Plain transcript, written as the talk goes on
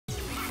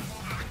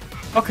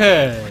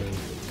Okay.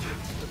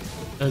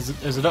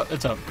 Is it up?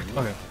 It's up.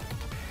 Okay.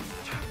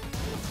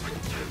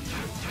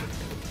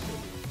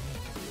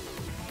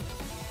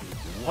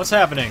 What's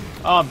happening?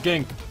 Oh, I'm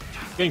getting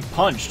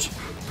punched.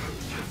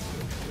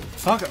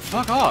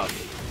 Fuck off.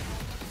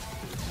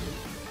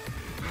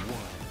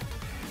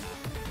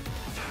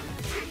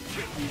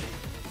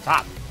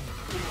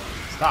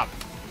 Stop.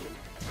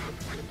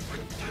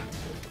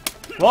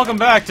 Welcome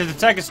back to the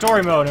Tekken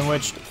story mode in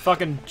which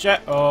fucking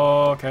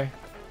oh, okay.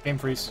 Game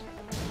freeze.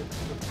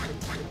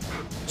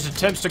 Just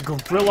attempts to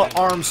gorilla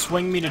arm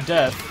swing me to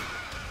death.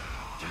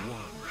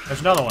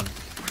 There's another one.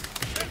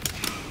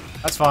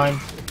 That's fine.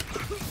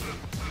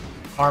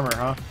 Armor,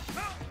 huh?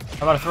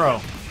 How about a throw?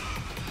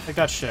 Take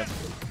that shit.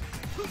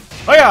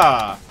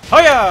 Hoya!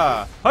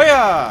 Hoya!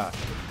 Hoya!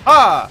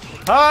 Ha!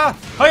 Ha!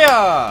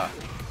 Hoya!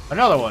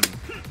 Another one.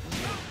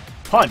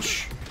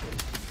 Punch.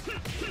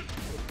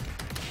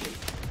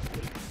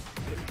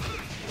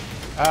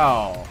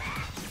 Ow.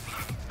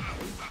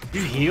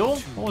 You heal?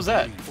 What was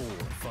that?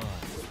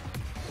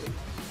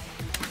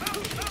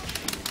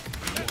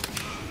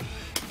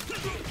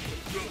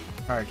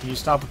 Alright, can you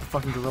stop with the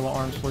fucking gorilla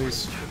arms,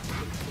 please?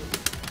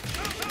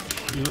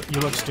 You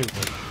look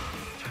stupid.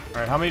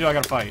 Alright, how many do I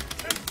gotta fight?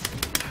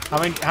 How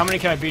many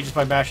can I beat just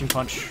by bashing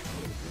punch?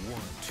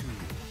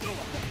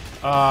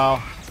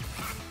 Alright.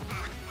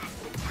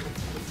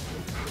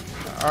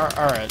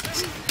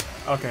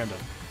 Okay, I'm done.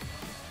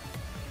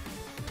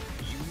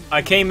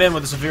 I came in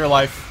with a severe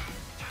life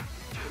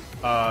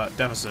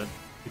deficit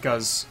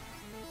because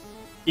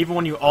even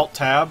when you alt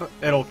tab,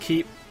 it'll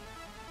keep,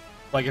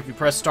 like, if you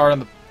press start on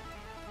the,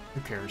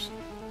 who cares?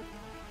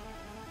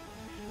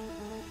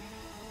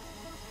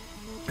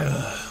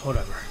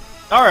 Whatever.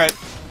 Alright.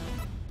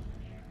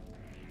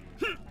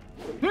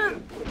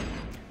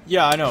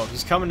 Yeah, I know.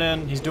 He's coming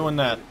in. He's doing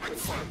that.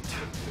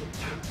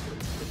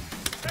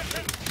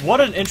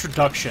 What an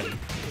introduction.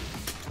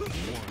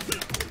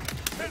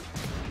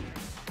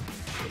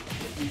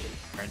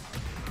 Alright.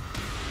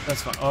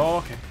 That's fine. Oh,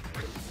 okay.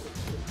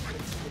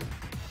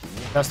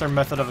 That's their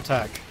method of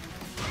attack.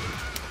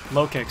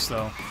 Low kicks,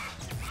 though.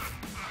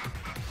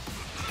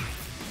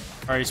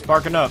 Alright, he's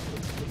sparking up.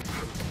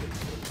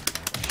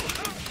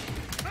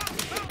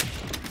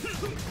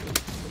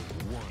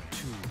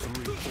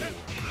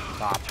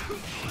 Stop.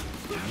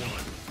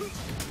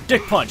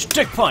 Dick punch,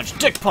 dick punch,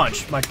 dick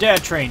punch! My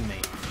dad trained me.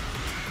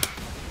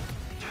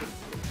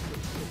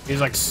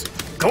 He's like,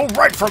 go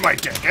right for my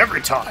dick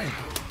every time.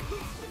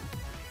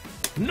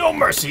 No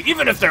mercy,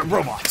 even if they're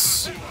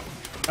robots.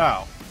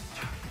 Ow.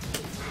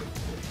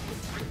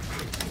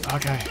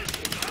 Okay.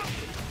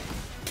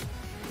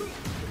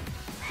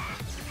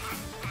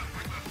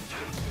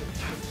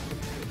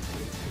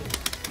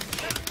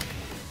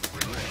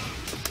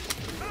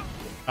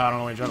 I don't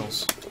know any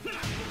juggles.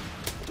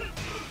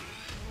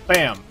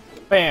 Bam!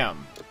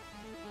 Bam!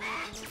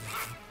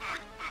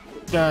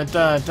 Dun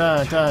dun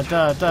dun dun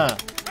dun dun!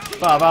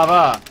 Ba ba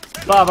ba!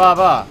 Ba ba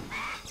ba!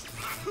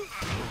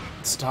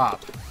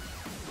 Stop.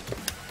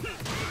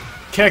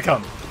 Kick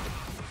him!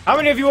 How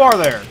many of you are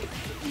there?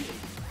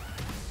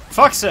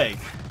 Fuck's sake!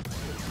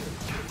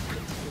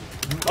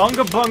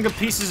 Unga bunga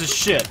pieces of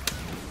shit!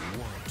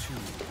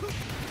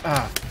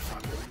 Ah,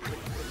 fuck.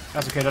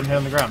 That's okay, doesn't hit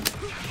on the ground.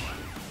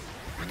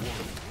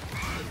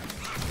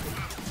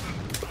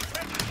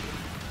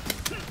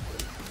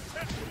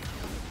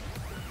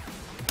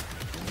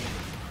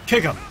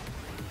 Kick him!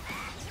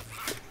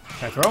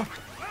 Can I throw?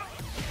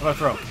 How about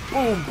throw?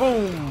 Boom,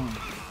 boom!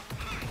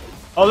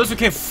 Oh, this one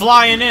came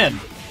flying in!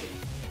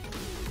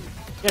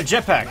 Yeah,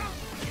 jetpack!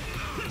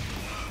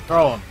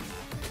 Throw him.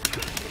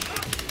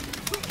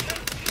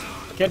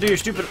 Can't do your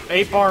stupid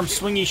ape-arm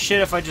swingy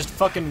shit if I just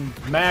fucking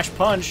mash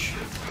punch.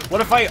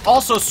 What if I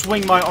also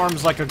swing my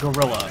arms like a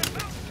gorilla?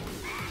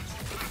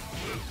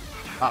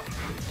 Up.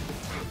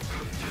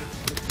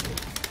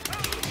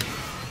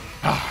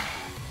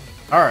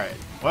 Alright.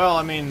 Well,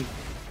 I mean,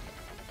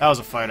 that was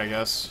a fight, I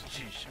guess.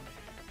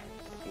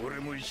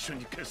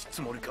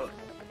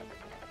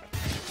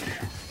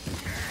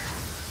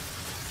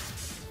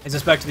 Is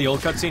this back to the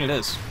old cutscene? It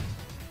is.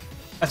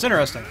 That's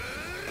interesting.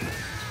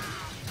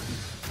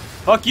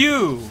 Fuck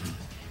you!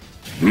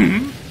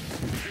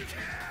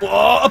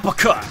 Whoa,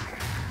 uppercut!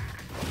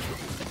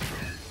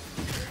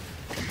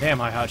 Damn,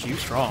 Heihachi, you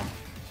strong.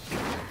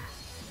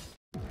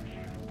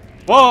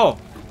 Whoa!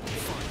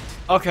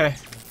 Okay,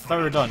 thought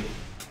we were done.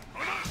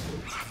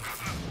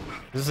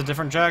 Is this a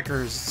different Jack,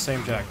 or is it the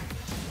same Jack?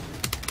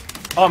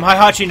 Oh, I'm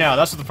Heihachi now,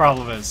 that's what the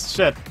problem is.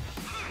 Shit.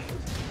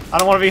 I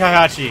don't want to be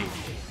Heihachi.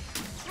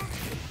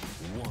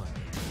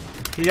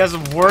 He has a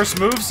worse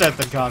moveset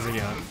than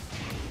Kazuya.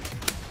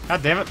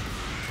 God damn it.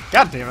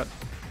 God damn it.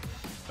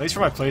 At least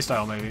for my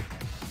playstyle, maybe.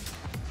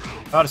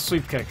 How about a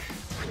sweep kick?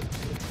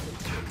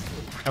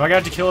 Am I gonna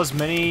have to kill as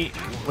many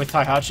with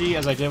Heihachi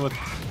as I did with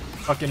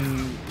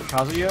fucking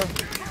Kazuya?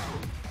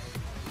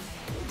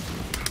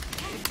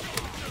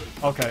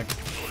 Okay.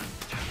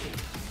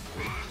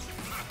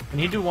 Can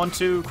he do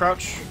 1-2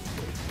 crouch?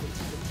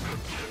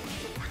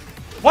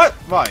 What?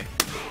 Why?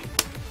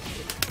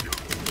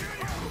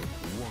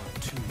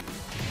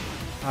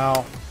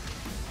 Ow.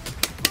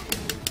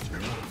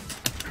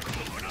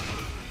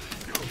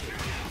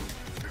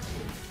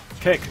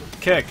 Kick,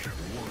 kick,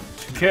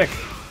 kick,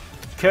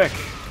 kick.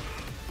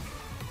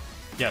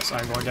 Yes,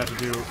 I'm going to have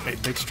to do a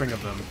big string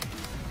of them.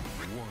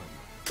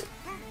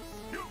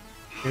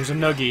 Here's a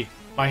noogie.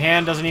 My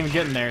hand doesn't even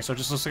get in there, so it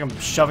just looks like I'm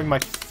shoving my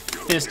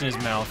fist in his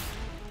mouth.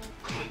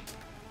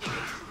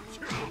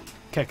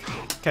 Kick,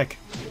 kick,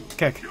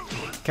 kick,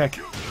 kick.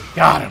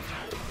 Got him!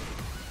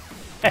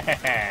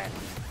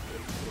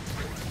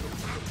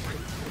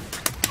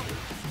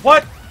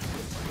 What?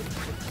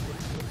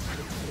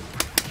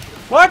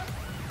 What?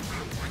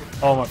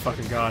 Oh my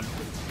fucking god.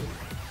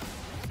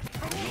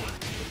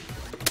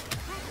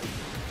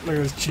 Look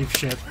at this cheap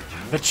shit.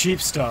 The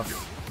cheap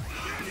stuff.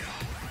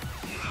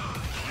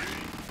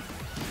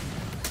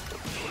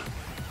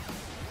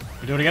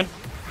 We do it again?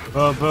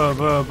 Buh, buh,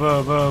 buh,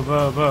 buh, buh,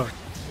 buh, buh.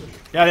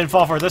 Yeah, I didn't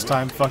fall for it this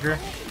time, fucker.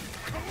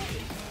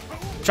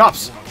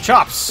 Chops!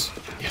 Chops!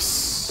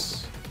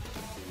 Yes!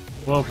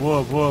 Whoa,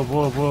 whoa, whoa,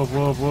 whoa, whoa,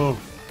 whoa, whoa.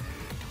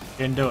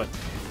 Didn't do it.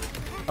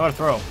 How about a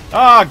throw?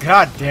 Oh,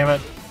 god damn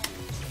it.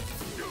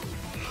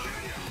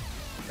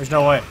 There's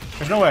no way.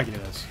 There's no way I can do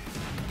this.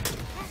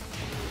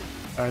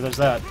 Alright, there's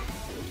that.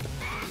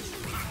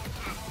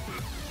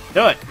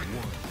 Do it!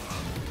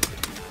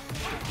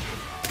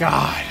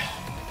 God.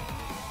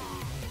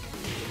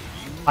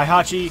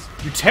 Heihachi,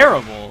 you're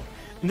terrible.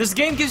 And this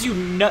game gives you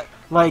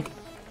like,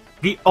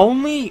 the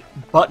only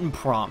button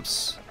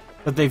prompts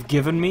that they've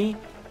given me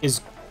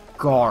is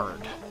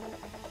guard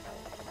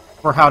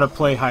for how to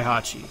play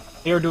Heihachi.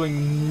 They are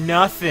doing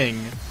nothing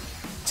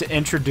to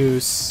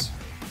introduce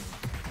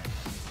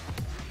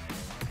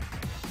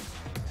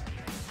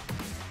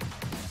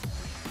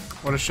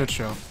what a shit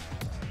show.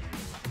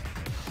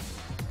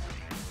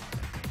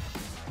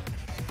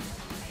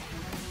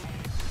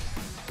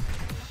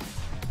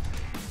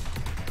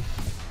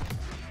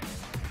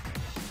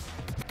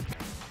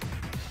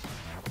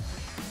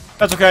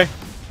 That's okay.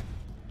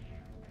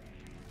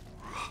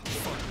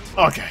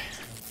 Okay.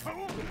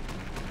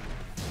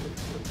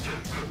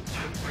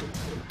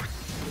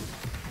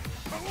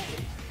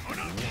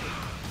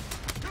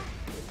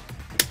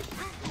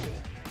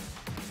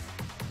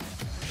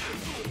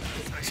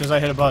 As soon as I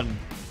hit a button,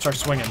 start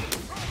swinging.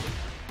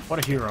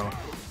 What a hero. 1,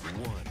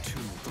 2,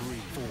 3,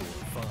 4,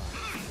 5.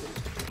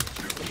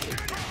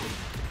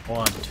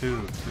 1,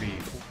 2, 3,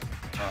 4,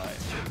 5.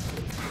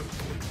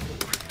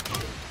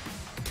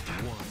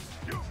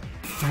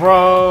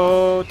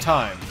 Throw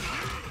time.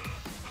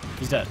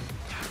 He's dead.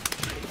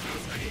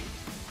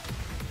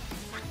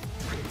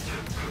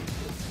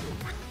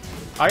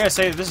 I gotta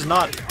say, this is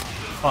not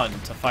fun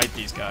to fight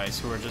these guys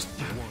who are just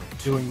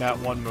doing that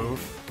one move.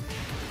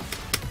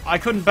 I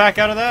couldn't back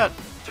out of that.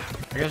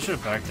 I guess I should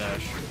have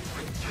backdash.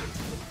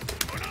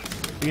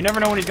 But you never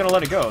know when he's gonna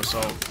let it go, so.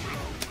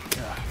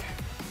 Yeah.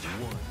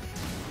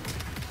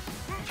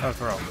 Oh,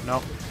 throw.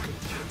 Nope.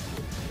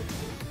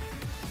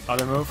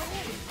 Other move.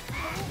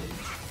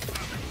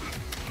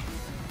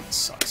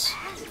 Sucks.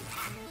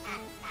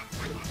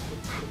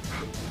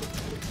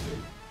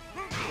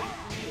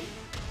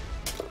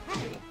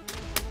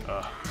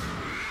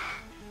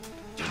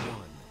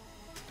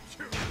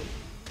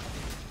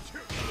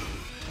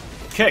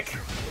 Kick!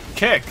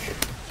 Kick!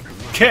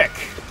 Kick!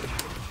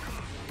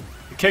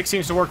 The kick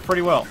seems to work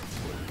pretty well.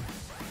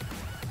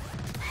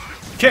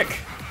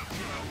 Kick!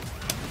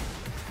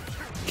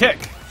 Kick!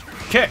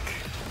 Kick!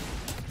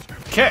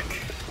 Kick!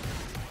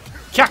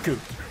 Kyaku!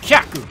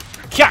 Kyaku!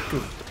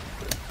 Kyaku!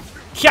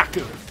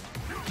 Kyaku!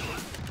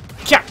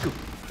 Kyaku!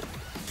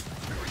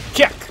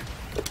 Kick!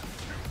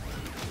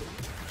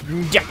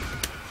 Yak!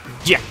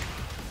 Yak!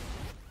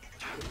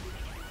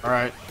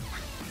 Alright.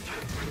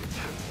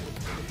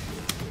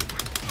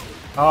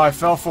 Oh, I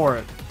fell for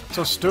it.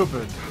 So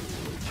stupid.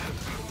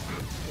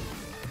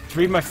 Just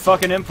read my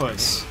fucking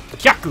inputs.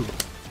 Kyaku!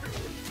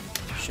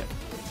 Shit.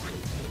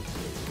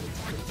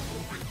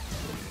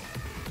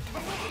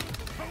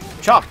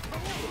 Chop!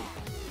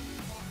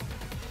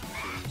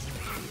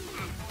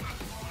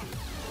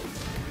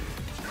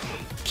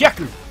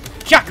 Kyaku!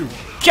 Kyaku!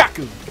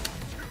 Kyaku!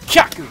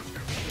 Kyaku!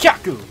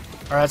 Kyaku!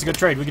 Alright, that's a good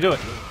trade. We can do it.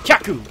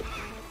 Kyaku!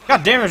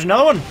 God damn, there's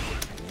another one!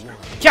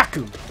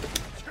 Kyaku!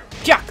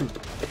 Kyaku!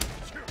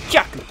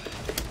 Kyaku!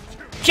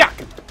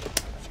 Kyaku!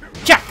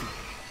 Kyaku!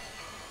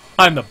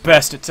 I'm the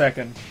best at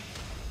Tekken.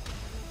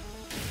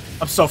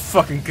 I'm so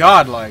fucking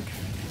godlike.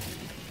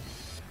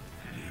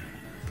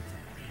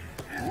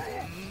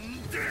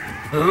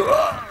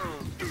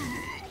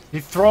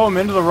 You throw him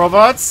into the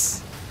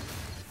robots?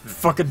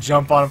 Fucking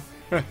jump on him.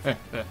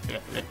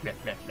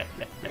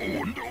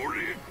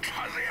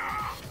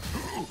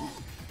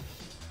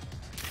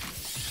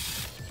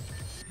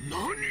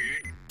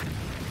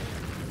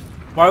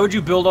 Why would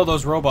you build all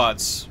those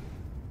robots?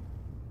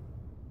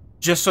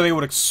 Just so they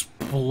would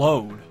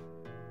explode.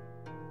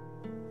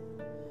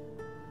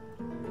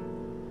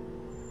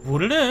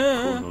 Wouldn't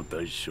it?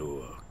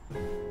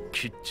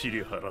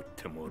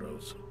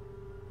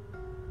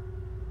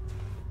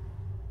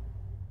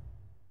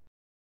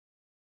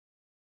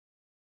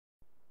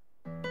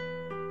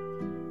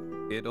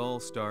 It all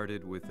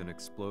started with an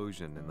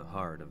explosion in the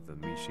heart of the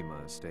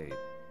Mishima estate.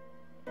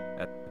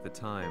 At the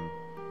time,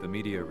 the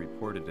media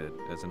reported it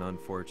as an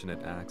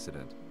unfortunate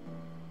accident.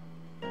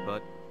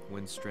 But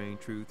when strange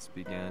truths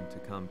began to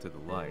come to the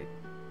light,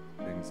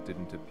 things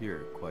didn't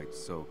appear quite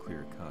so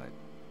clear-cut.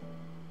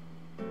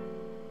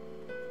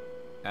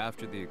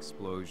 After the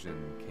explosion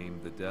came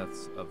the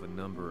deaths of a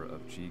number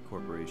of G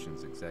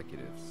Corporation's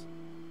executives.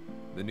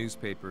 The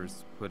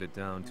newspapers put it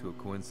down to a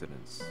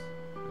coincidence,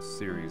 a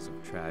series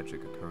of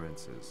tragic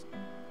occurrences.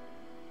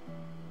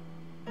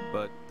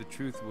 But the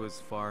truth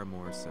was far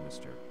more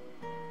sinister.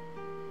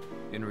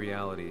 In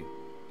reality,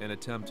 an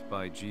attempt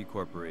by G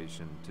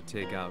Corporation to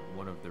take out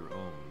one of their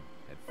own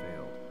had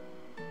failed.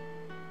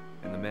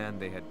 And the man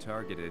they had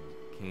targeted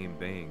came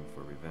baying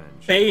for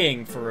revenge.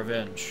 Baying for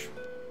revenge.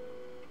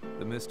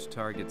 The missed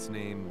target's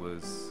name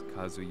was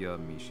Kazuya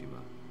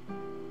Mishima.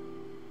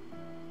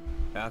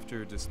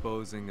 After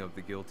disposing of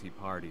the guilty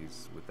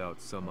parties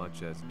without so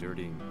much as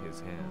dirtying his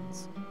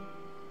hands,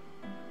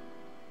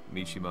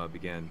 Mishima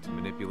began to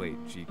manipulate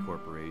G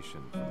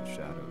Corporation from the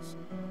shadows.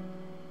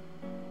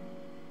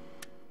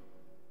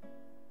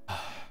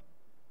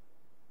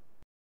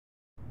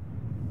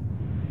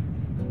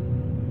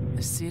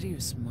 A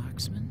serious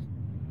marksman?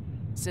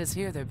 Says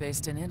here they're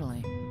based in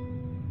Italy.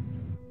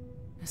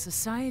 A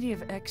society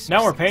of exorcists.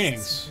 Now we're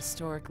paintings.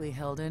 Historically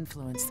held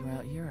influence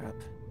throughout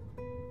Europe.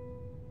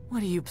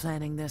 What are you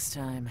planning this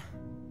time?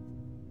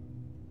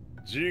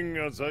 ジン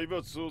が財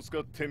閥を使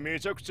ってめ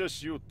ちゃくちゃ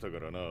しよったか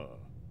らな。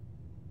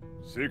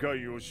世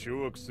界を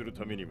掌握する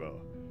ためには、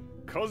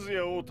カズ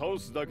ヤを倒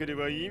すだけで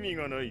は意味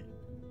がない。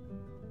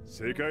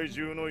世界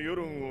中の世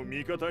論を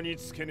味方に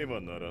つけねば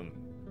ならん。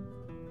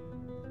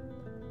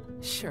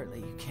Surely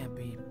you can't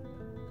be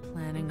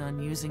planning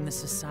on using the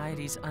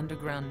society's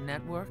underground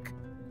network?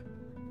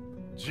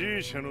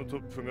 G 社のト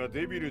ップが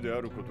デビルであ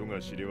ること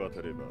が知れ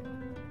渡れば、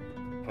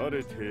晴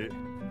れて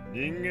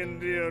人間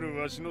である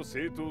わしの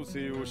正当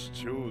性を主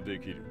張で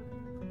きる。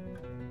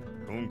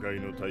今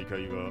回の大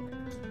会は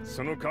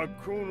その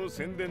格好の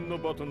宣伝の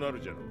場となる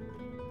じゃろう。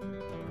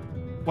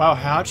Wow,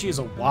 Heihachi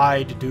is a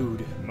wide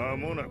dude. 間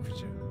もなく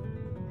じゃ。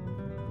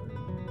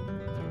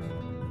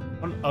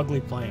What an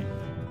ugly plane.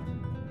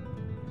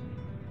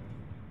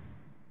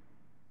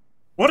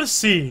 What a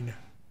scene!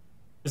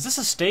 Is this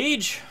a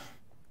stage?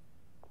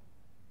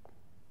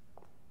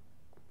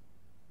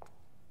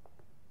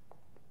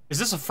 Is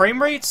this a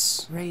frame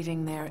rates?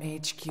 Raiding their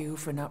HQ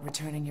for not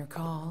returning your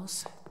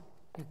calls.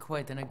 You're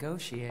quite the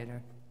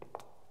negotiator.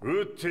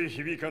 撃って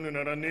響かぬ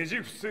ならねじ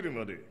伏せる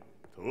まで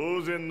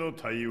当然の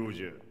対応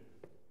じゃ。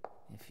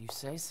If you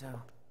say so.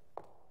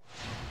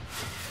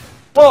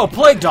 Whoa,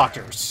 plague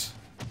doctors!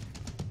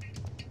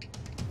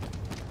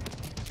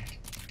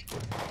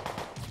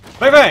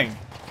 Bang bang!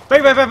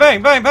 Bang bang bang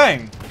bang bang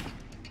bang!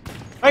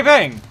 Bang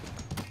bang!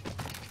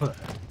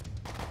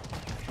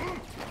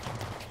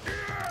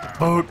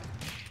 Boat!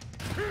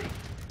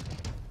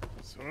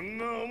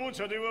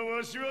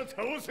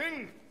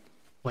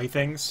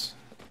 Playthings?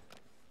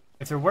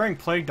 If they're wearing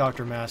plague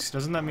doctor masks,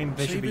 doesn't that mean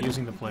they should be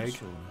using the plague?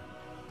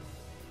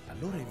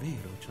 Allora è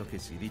vero ciò che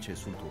si dice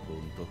sul tuo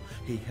conto,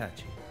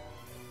 Heihachi.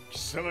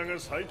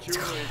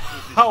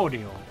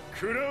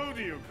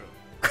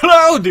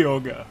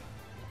 Claudio!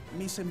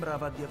 Mi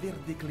sembrava di aver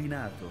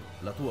declinato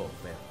la tua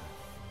offerta.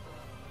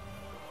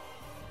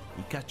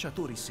 I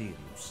cacciatori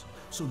Sirius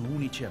sono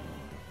unici al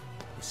mondo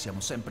e siamo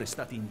sempre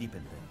stati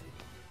indipendenti.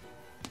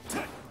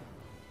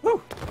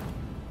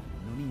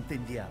 Non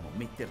intendiamo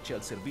metterci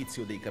al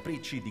servizio dei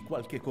capricci di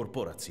qualche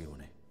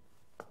corporazione.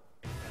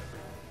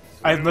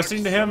 I'm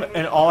listening to him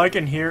and all I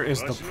can hear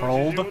is the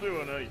probe.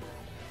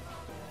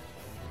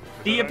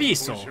 The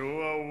abyssal.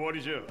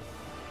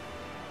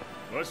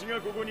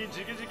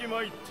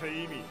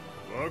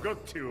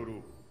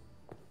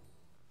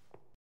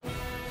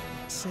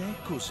 Se è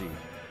così,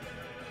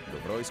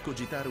 dovrò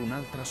escogitare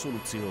un'altra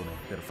soluzione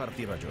per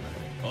farti ragionare.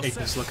 Hate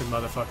this looking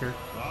motherfucker.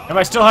 Am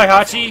I still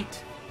Heihachi?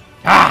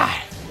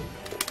 Ah!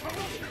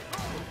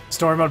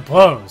 Story mode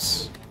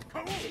blows.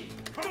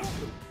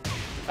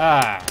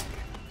 Ah.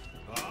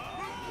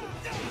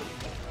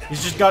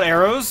 He's just got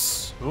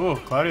arrows? Ooh,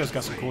 Claudio's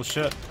got some cool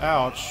shit.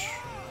 Ouch.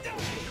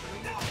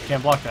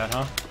 Can't block that,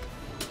 huh?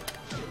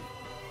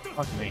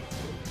 Fuck me.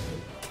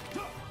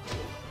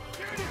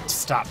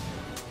 Stop.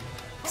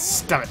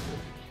 Stop it.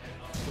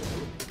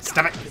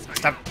 Stop it.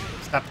 Stop.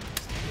 Stop.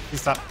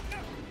 Please stop.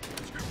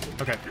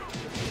 Okay.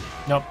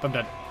 Nope, I'm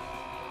dead.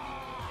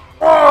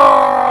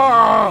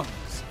 Oh!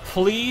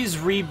 Please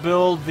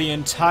rebuild the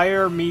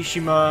entire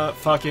Mishima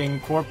fucking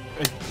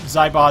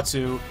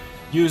Zaibatsu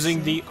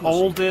using the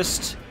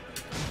oldest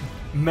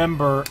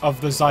member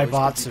of the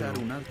Zaibatsu.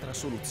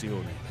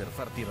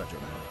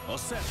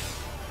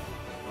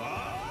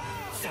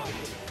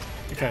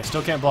 Okay,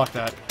 still can't block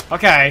that.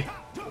 Okay.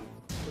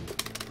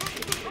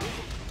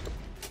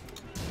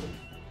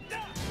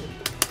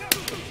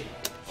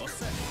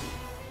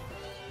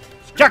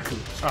 Yaku!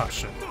 Oh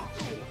shit.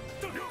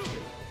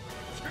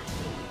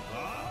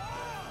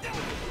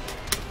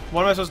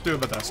 What am I supposed to do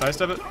about that?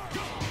 Sidestep it?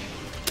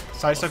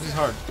 Sidestep is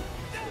hard.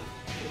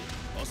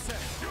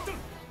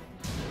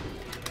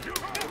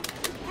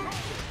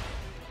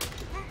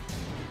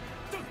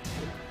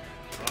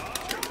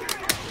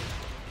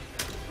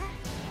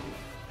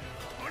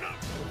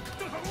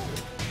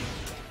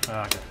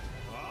 Okay.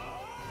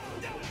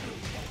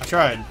 I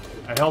tried.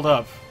 I held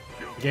up.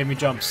 It gave me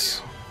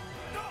jumps.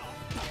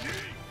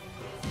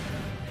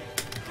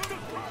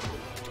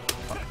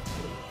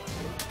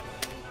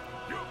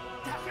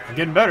 I'm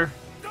getting better.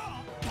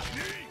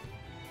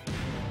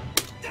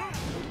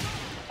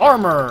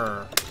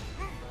 Armor!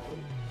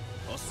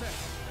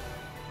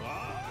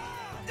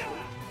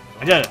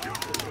 I did it.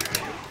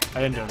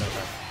 I didn't do it that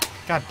time.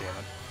 God damn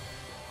it.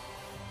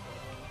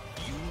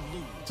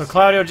 So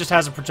Claudio just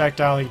has a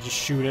projectile, he can just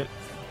shoot it.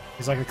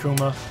 He's like a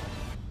Kuma.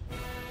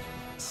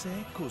 Se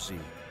è così,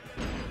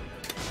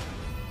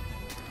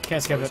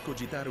 Can't skip puoi it.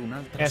 scogitare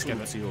un'altra Can't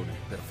skip it. soluzione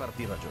per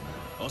farti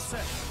ragionare.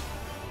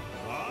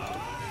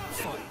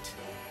 Fight.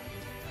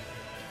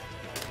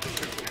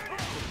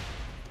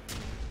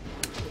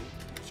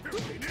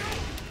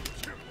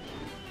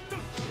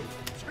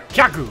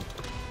 Kyaku!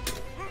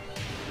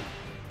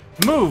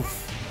 Move!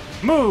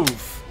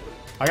 Move!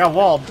 I got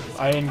walled.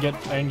 I didn't get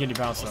any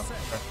bounce though.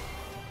 Okay.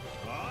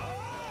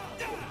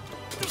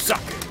 You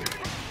suck!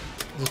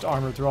 Just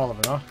armored through all of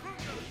it, huh?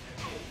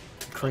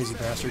 Crazy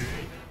bastard.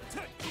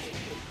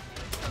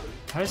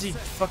 How does he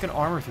fucking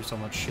armor through so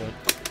much shit?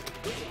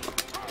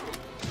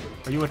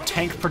 Are you a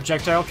tank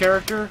projectile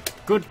character?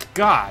 Good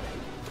God!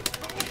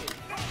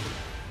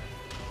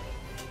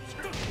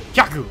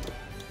 Kyaku!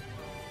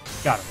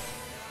 Got him.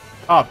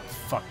 Oh,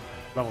 fuck.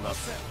 Leveled up.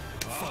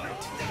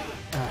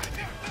 Ah,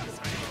 damn.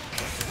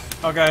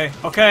 Okay,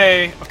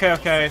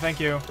 thank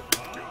you.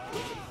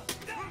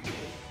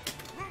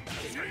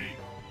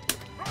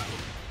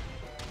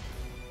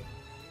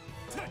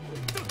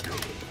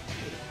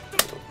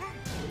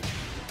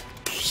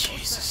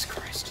 Jesus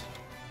Christ.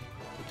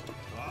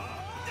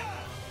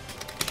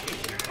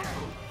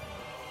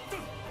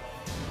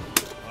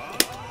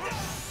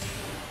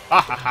 Ah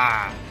ha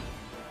ha!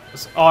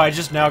 Oh, I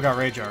just now got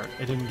Rage Art.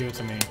 It didn't give it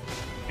to me.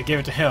 It gave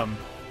it to him.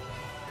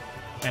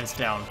 And it's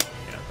down.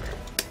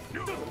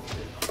 Yeah,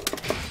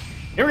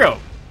 here we go!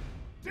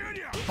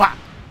 Wah!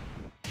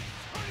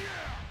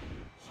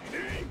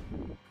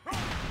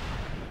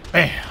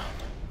 Bam!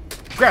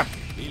 Grab!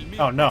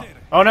 Oh no.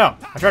 Oh no!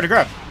 I tried to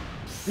grab.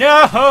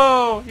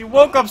 No! You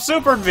woke up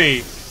Super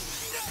V!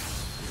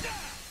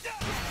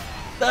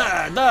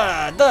 Da!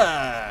 Da!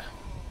 Da!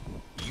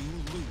 You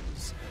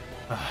lose.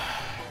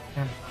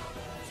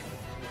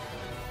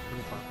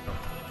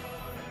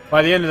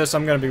 By the end of this,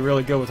 I'm gonna be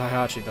really good with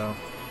Heihachi, though.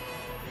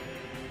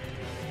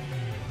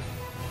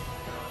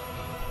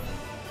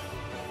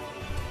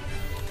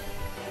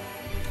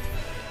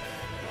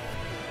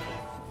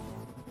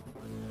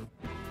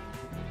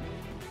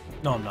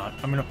 No, I'm not.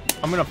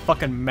 I'm gonna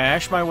fucking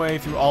mash my way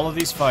through all of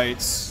these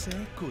fights. Se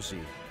è così,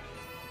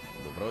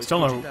 dovrò Still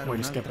no scogitare way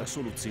to skip un'altra it.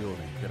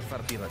 soluzione per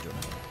farti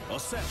ragionare.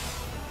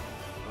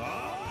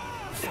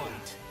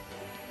 Fight.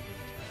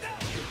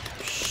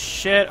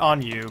 Shit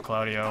on you,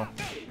 Claudio.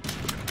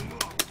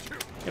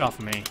 Get off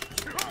of me.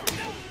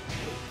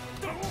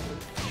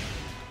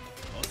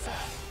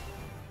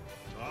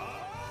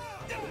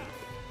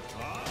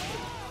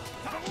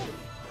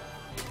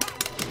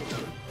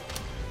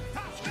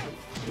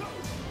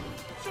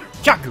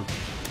 Kyaku!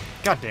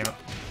 God damn it.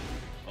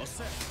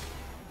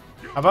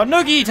 How about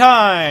Noogie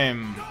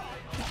time?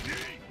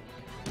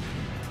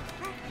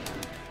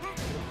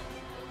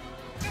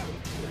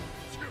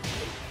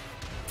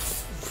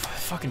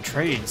 Fucking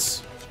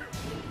trades.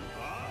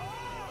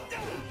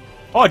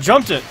 Oh, I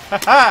jumped it!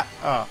 Haha!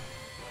 Oh.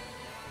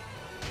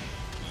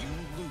 You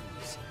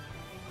lose.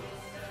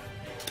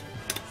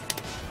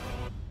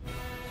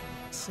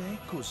 Se è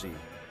così,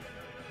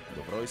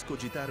 dovrò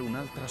escogitare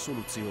un'altra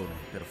soluzione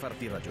per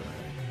farti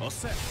ragionare.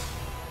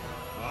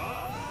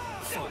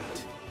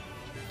 Fight.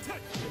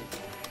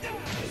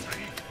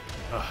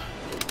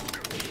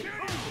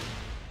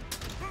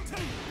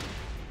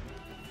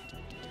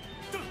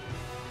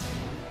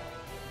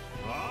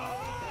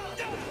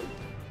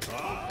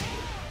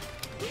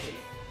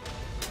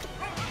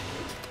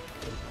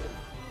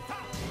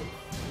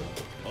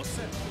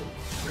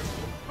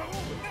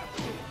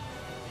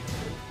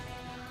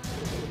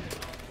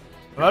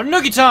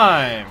 Noogie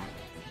time!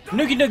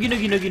 Noogie, noogie,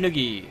 noogie, noogie,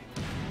 noogie.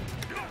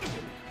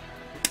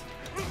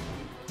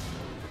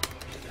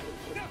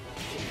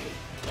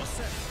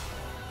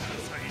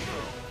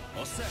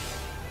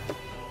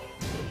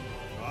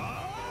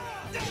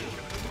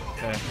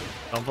 Okay,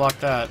 don't block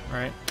that,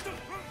 right?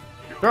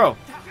 Throw!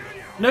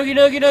 Noogie,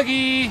 noogie,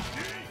 noogie!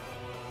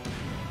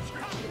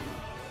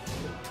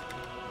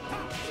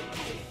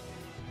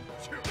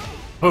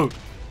 Boot!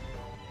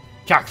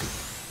 Kyaku!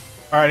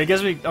 Alright, it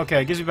gives me...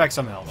 Okay, it gives me back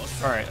some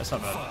health. Alright, that's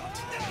not bad.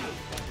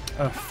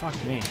 Oh, fuck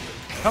me.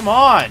 Come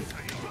on!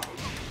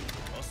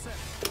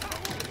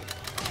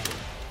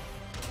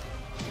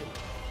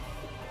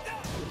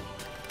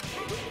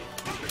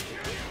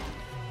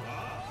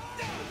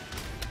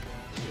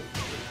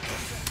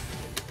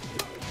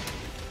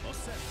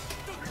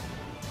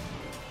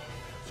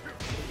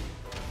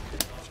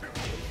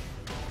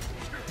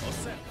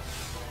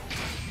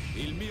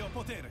 Il mio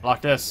potere.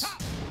 Block this.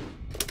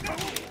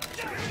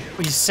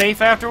 He's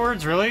safe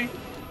afterwards, really?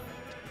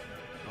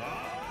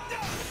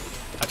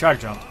 Try to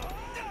jump.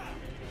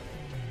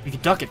 You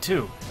can duck it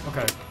too.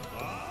 Okay.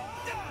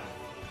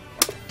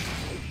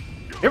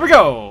 Here we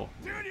go!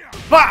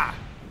 Bah!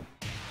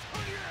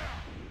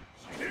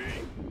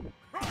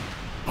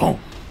 Boom!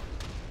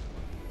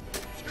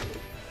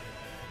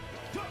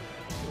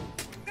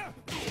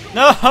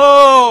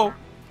 No!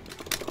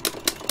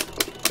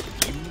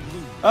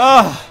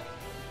 Ugh!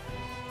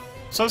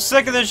 So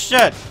sick of this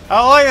shit. I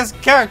don't like this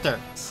character.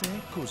 Se è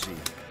così,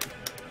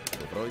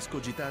 dovrò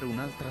escogitare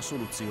un'altra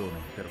soluzione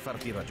per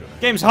farti ragionare.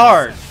 Game's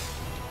hard.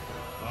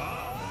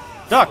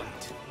 Duck!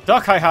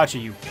 Duck, Heihachi,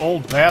 you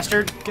old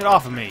bastard! Get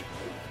off of me!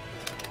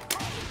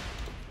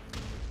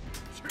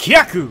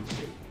 Kyaku!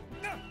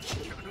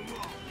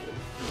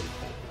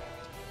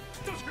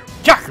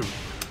 Kyaku!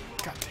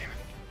 God damn it.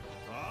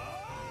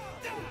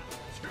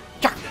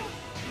 Kyaku!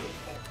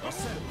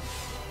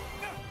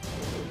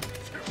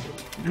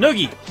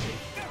 Noogie!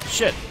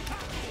 Shit.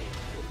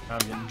 I'm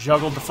getting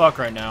juggled the fuck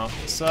right now.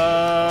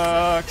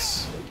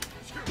 Sucks.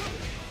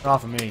 Get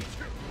off of me.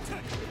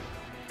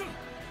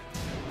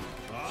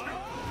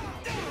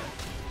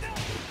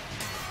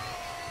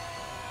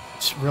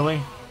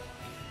 Really?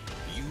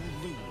 You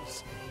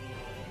lose.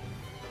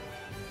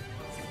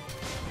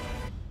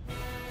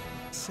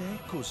 Se è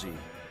così,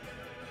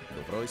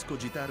 dovrò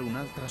escogitare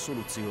un'altra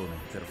soluzione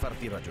per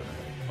farti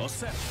ragionare.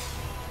 Osserva.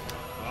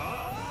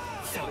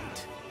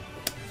 Fight.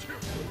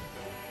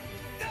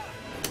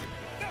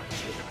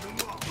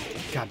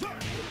 God damn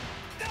it.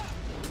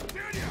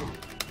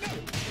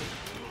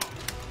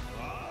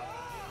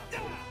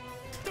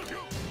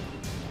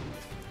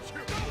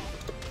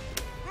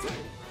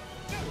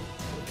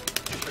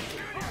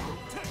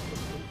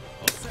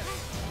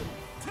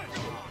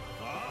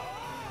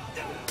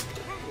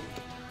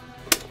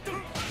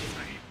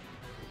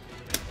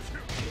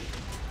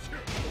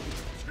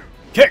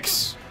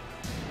 Kicks!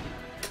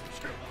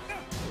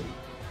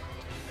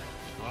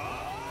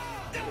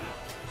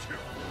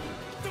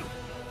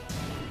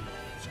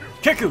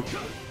 Kiku!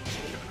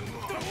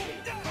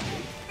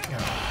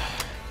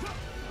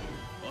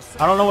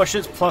 I don't know what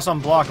shit's plus on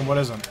block and what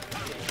isn't.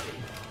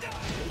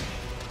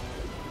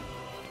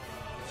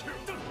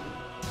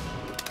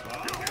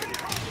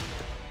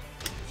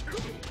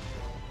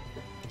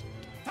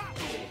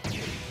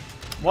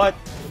 What?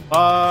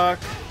 Fuck.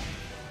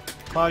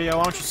 Claudio,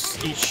 why don't you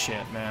just eat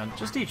shit, man?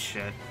 Just eat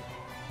shit.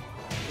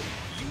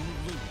 You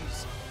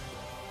lose.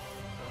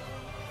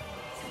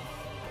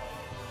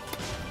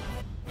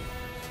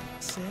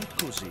 Se è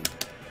così,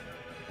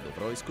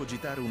 dovrò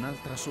escogitare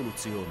un'altra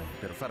soluzione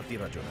per farti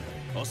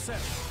ragionare. Osserva.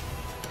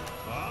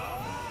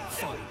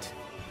 Fight.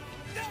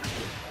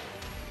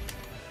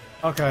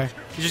 Okay,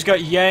 he just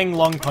got Yang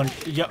lung punch,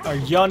 or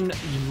Yun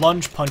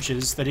lunge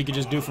punches that he could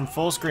just do from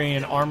full screen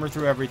and armor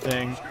through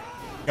everything.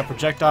 Got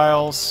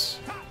projectiles.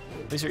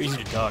 These are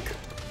easy to duck.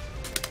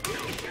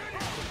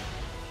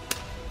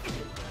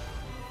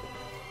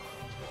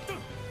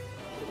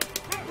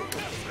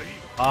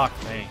 Fuck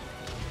me.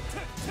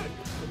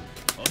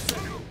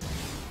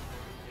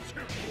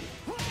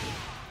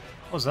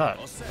 What was that?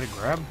 Big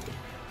grab?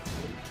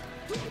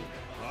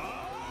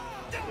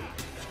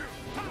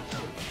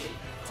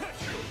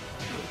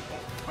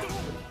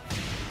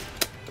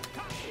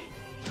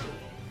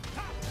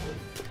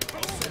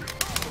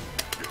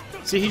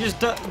 See, he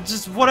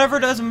just whatever,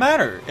 doesn't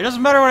matter. It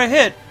doesn't matter what I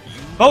hit.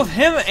 Both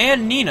him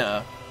and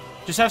Nina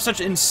just have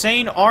such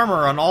insane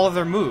armor on all of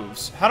their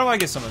moves. How do I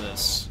get some of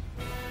this?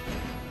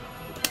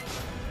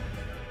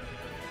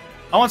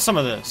 I want some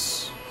of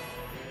this.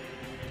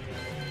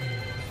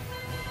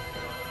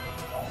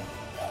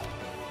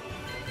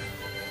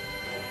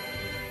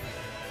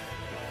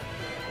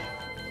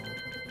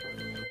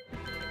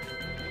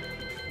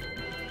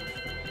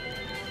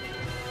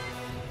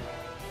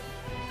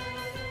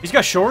 He's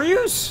got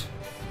Shoryus?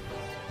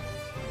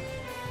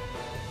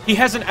 He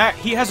has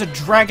a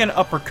dragon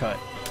uppercut.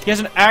 He has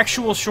an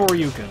actual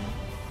Shoryuken.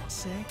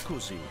 Se è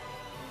così,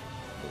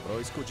 dovrò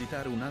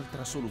escogitare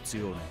un'altra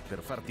soluzione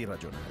per farti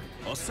ragionare.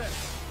 Osserva.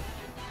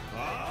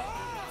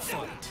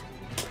 Fight.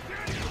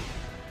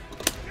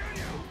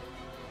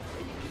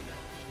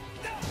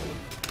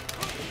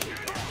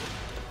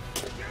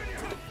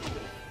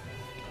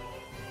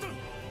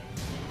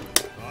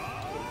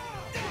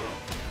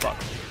 Fuck.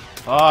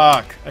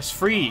 Fuck. That's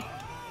free.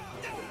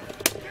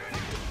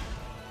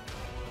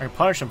 I can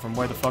punish him from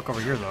way the fuck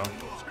over here, though.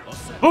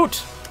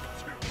 Boot!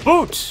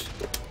 Boot!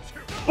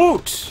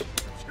 Boot!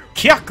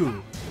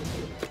 Kyaku!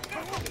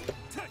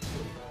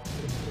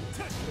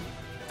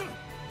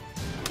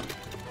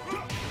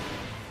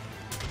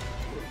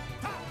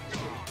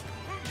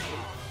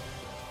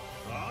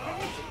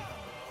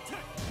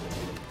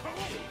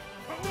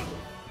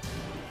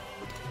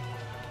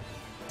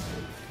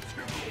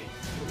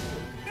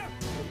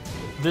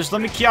 Just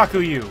let me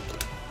Kyaku you.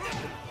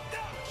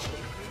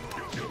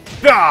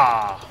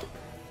 Ah!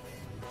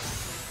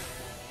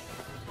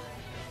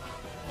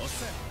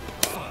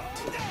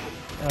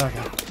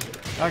 Okay.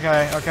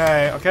 Okay,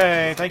 okay,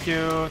 okay. Thank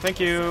you. Thank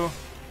you.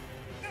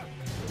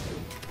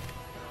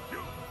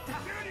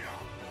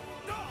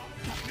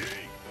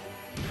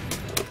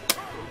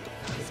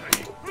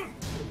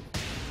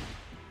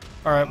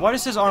 Alright, why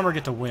does his armor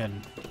get to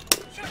win?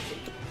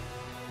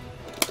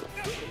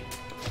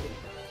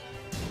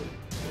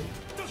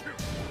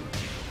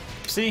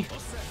 See?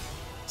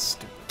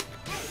 Stupid.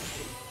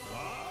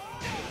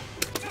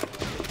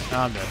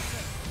 I'm dead.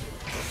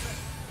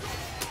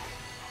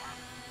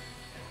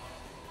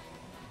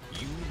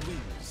 You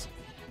lose.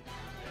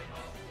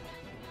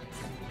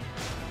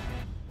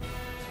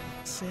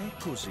 Se è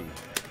così,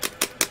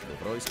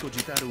 dovrò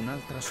escogitare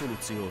un'altra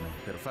soluzione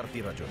per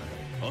farti ragionare.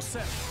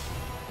 Osserva.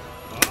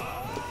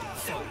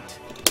 Fight.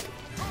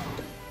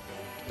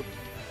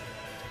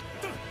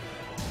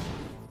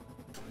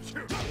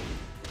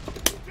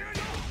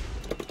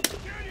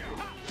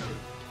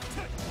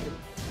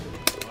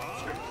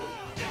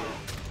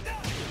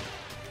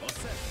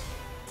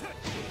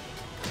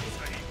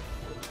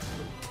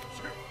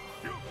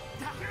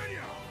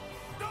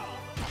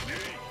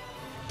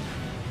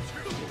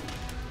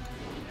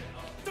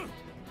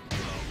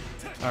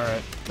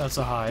 Alright, that's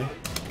a high.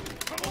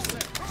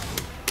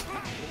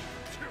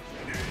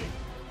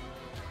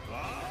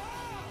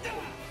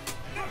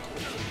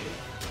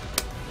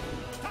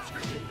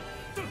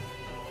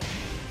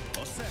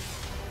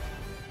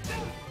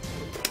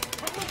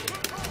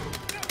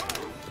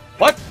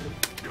 What?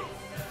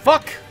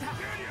 Fuck!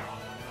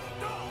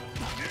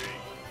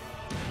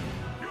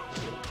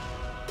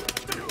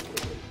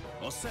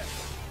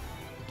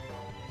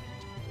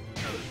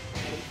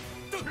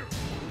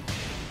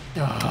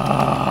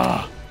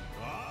 Ah.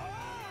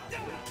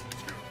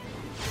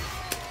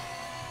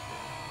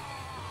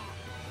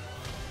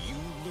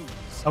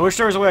 I wish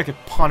there was a way I could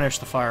punish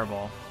the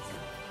fireball.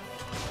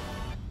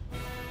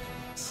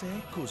 Se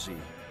è così,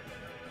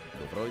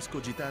 dovrò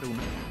escogitare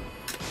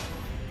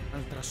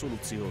un'altra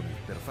soluzione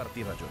per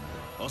farti ragionare.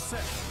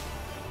 Osserva.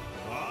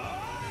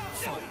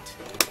 Fight.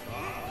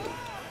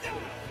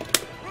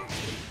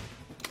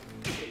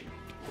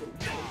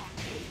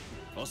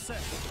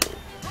 Osserva.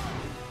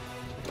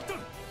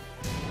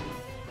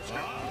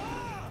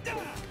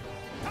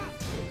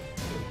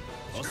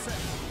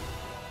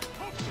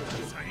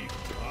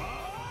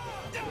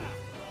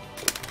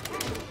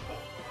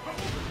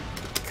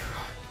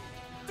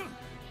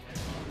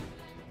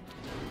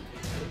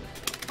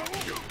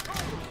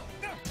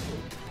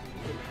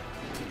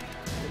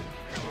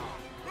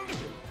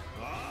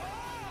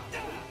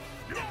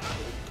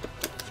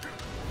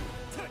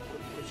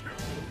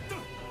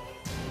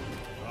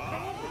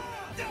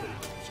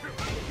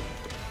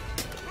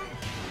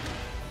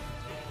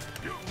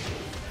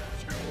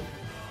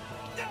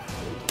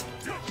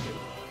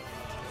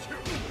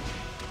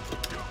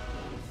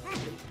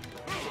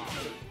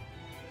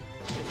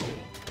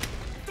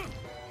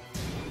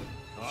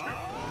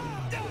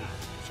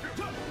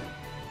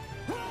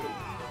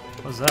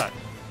 What was that?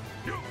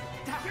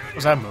 What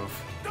was that move?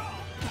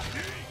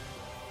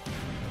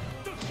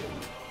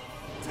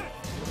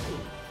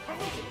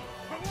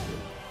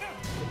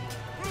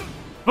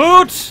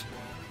 Boot!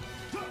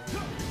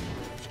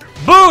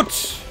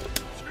 Boot!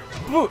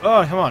 Boot!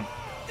 Oh, come on.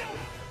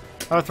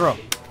 How to throw?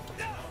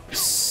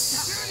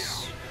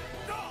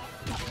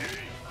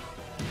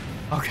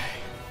 Okay.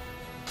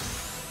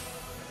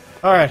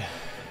 Alright.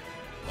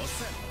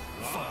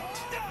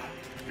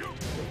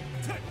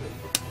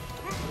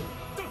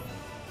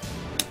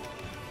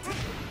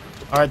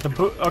 Alright, the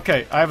boot.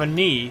 Okay, I have a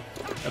knee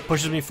that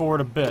pushes me forward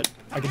a bit.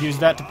 I could use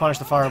that to punish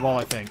the fireball,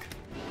 I think.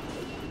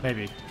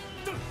 Maybe.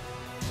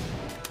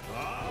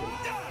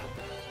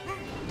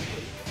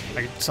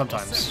 I could,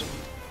 sometimes.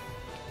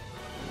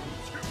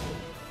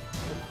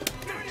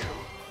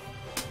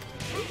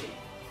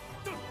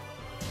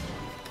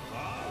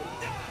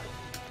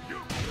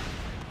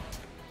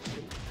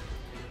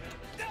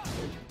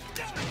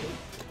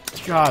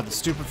 God, the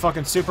stupid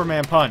fucking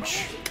Superman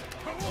punch.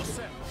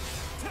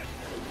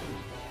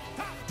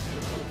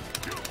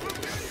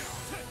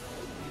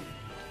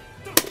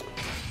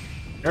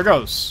 There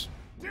goes.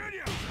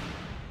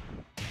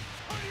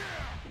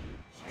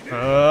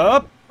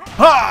 Up.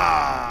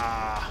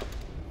 Ha!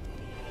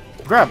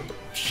 Grab.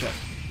 Shit.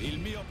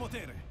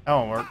 That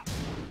won't work.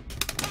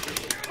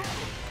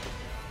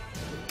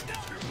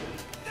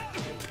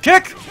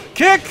 Kick!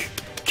 Kick!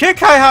 Kick,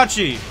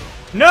 Heihachi!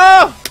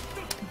 No!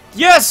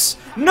 Yes!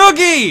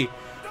 Noogie!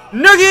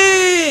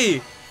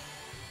 Noogie!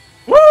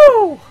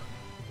 Woo!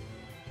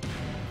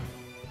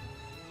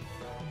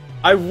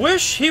 I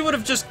wish he would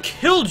have just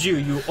killed you,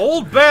 you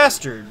old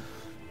bastard!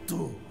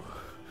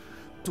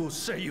 Tu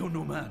sei un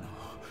umano,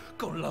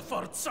 con la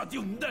forza di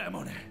un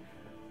demone!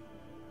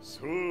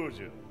 そう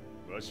じ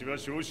ゃ、わしは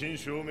正真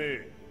正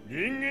銘、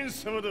人間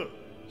様だ。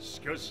し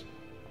かし、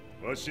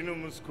わしの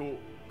息子、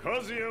和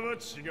也は違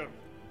う。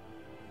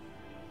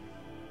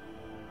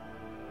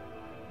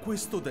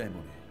Questo demone,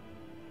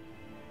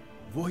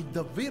 vuoi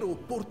davvero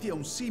opporti a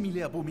un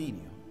simile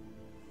abominio?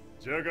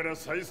 じゃから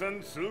再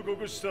三通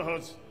告したは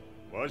ず。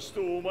わし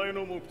とお前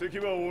の目的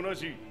は同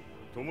じ。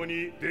共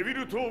にデビ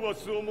ル討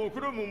伐を目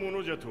論むも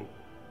のじゃと。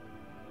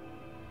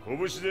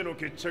拳での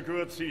決着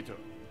はついた。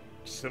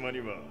貴様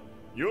には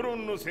世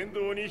論の先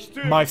導に一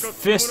役 My 買っ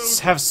てもらう。 fists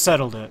have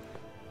settled it.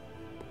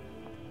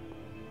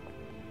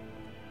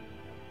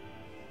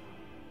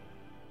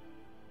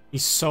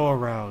 He's so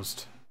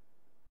aroused.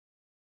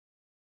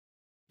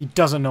 He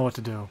doesn't know what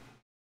to do.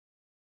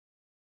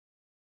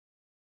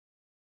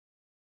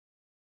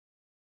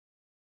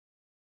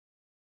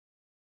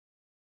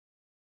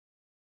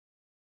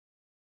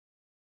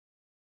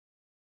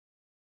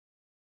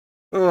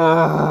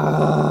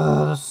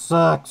 This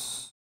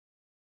sucks.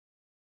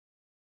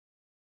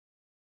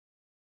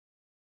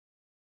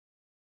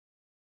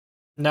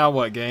 Now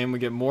what, game? We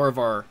get more of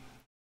our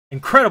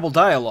incredible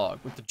dialogue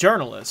with the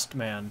journalist,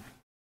 man.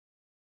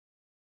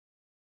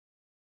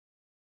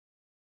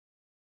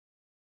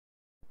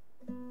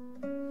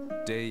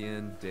 Day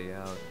in, day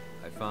out,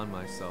 I found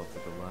myself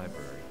at the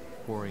library,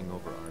 poring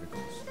over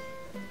articles.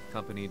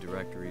 Company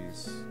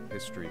directories,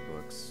 history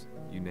books,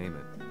 you name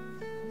it.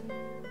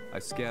 I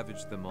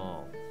scavenged them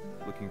all,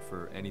 looking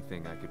for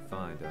anything I could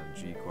find on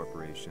G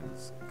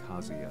Corporation's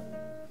Kazuya,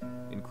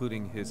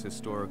 including his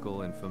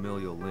historical and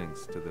familial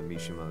links to the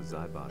Mishima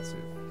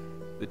Zaibatsu.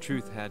 The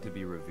truth had to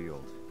be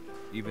revealed,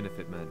 even if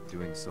it meant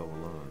doing so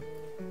alone.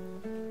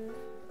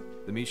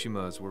 The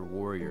Mishimas were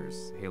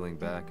warriors hailing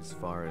back as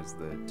far as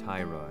the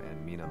Taira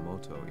and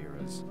Minamoto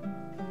eras.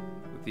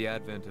 With the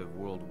advent of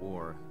World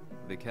War,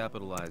 they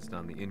capitalized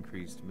on the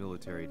increased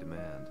military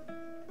demand.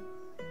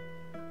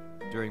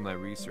 During my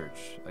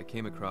research, I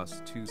came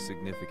across two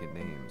significant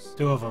names.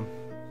 Two of them.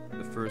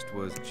 The first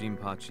was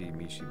Jinpachi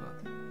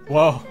Mishima.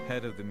 Whoa.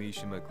 Head of the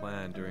Mishima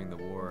clan during the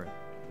war,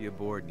 he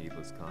abhorred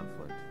needless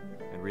conflict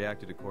and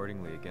reacted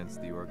accordingly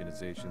against the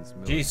organization's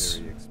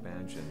military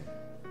expansion.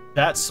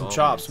 That's some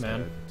chops,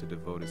 man. To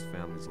devote his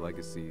family's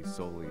legacy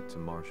solely to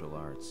martial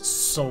arts.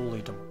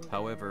 Solely to.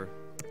 However,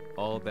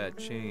 all that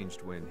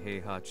changed when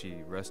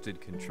Heihachi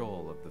wrested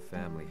control of the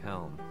family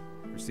helm,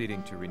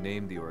 proceeding to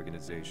rename the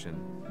organization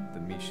the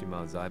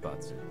Mishima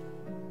Zaibatsu.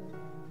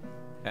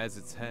 As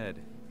its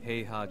head,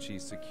 Heihachi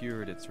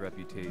secured its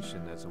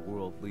reputation as a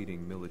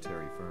world-leading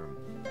military firm.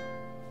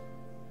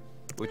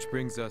 Which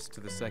brings us to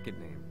the second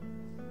name,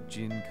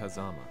 Jin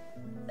Kazama.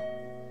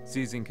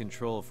 Seizing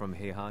control from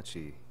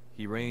Heihachi,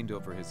 he reigned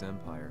over his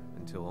empire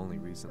until only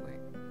recently.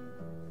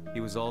 He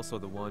was also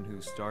the one who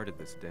started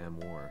this damn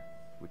war,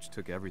 which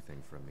took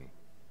everything from me.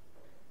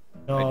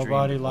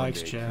 Nobody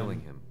likes I dreamed of one day Jim.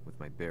 killing him with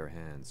my bare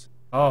hands.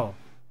 Oh.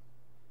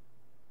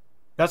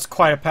 That's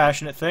quite a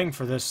passionate thing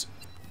for this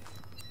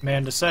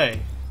man to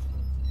say.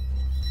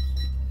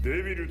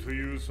 デビルと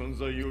いう存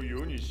在を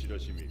世に知ら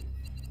しめ、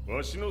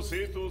わしの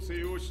正当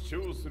性を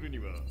主張するに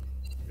は、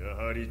や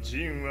はり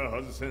ジンは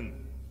外せん。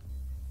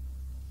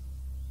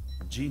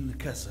Jin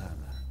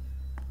Kazama.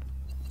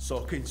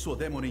 So che il suo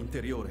demone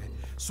interiore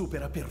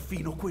supera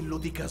perfino quello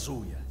di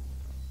Kazuya.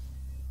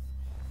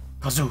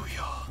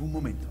 Kazuya. Un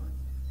momento.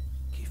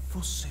 Chi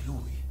fosse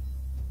lui?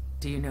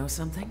 Do you know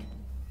something?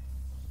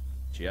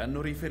 Ci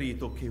hanno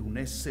riferito che un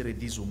essere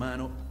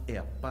disumano è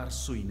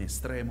apparso in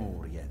Estremo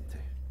Oriente.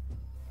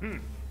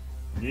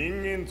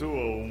 人間と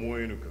は思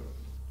えぬか。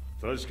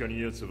確か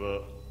に奴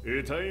は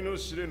得体の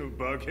知れぬ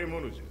化け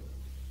物じゃ。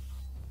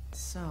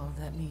So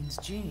that means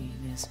Jean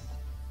is...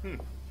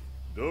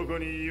 どこ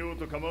にいよう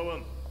と構わ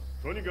ん。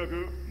とにか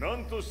く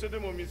何としてで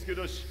も見つけ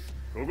出し、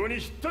ここに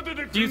引っ立ててく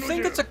るのじゃ。 Do you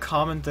think it's a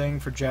common thing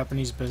for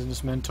Japanese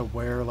businessmen to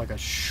wear like a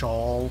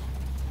shawl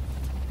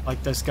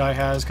like this guy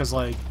has? Because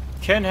like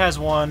Ken has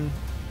one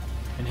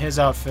in his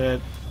outfit,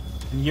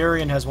 and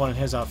Yurian has one in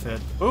his outfit.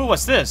 Ooh,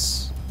 what's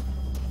this?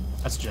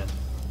 That's Jin.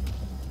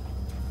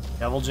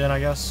 Devil Jin, I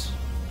guess.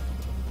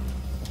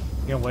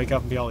 You gonna wake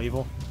up and be all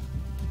evil?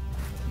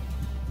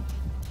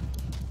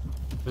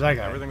 Who's that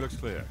guy? Everything looks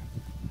clear.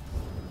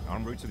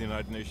 En route to the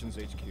United Nations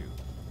HQ.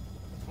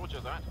 Roger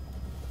that.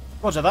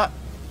 Roger that.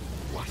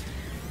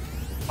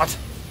 What?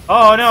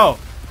 Oh no!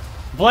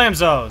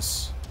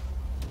 Blamzos!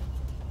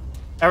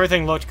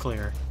 Everything looked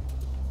clear.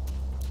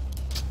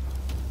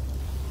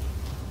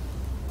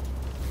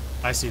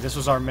 I see, this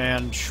was our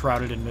man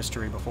shrouded in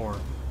mystery before.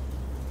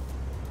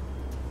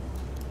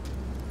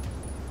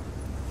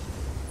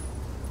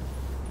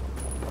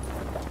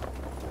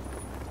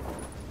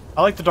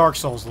 I like the Dark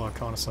Souls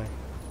look, honestly.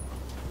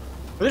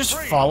 Are they just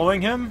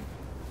following him?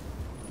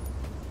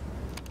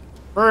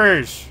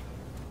 Freeze!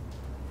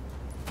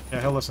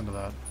 Yeah, he'll listen to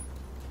that.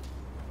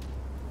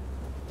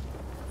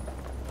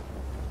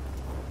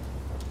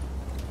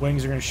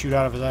 Wings are gonna shoot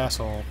out of his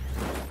asshole.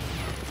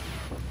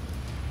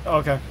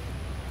 Okay.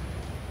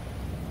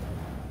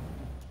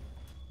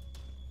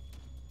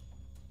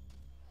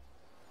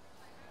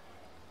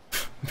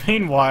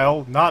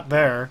 Meanwhile, not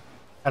there,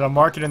 at a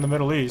market in the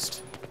Middle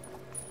East.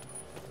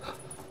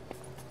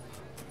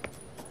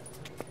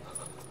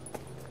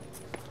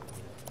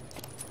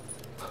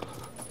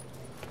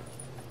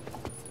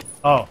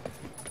 Oh.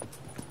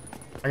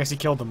 I guess he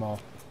killed them all.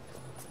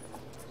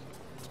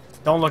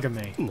 Don't look at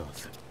me.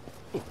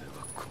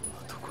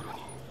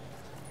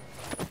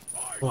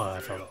 Blood,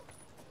 I felt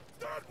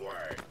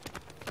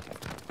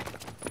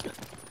it.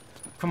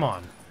 Come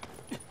on.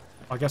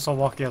 I guess I'll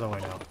walk the other way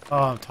now.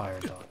 Oh, I'm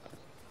tired, though.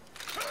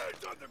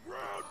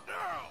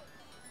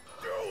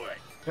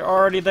 They're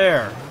already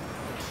there.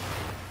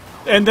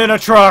 And then a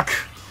truck!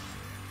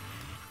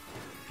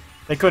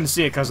 They couldn't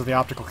see it because of the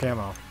optical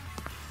camo.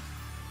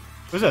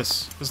 Who's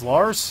this? This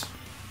Lars?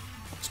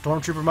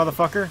 Stormtrooper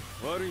motherfucker?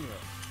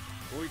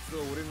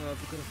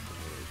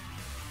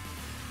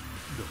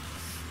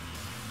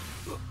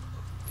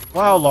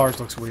 Wow, Lars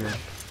looks weird.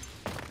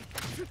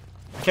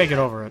 I can't get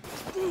over it.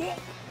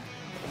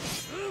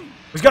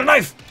 He's got a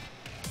knife!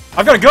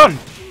 I've got a gun!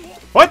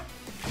 What?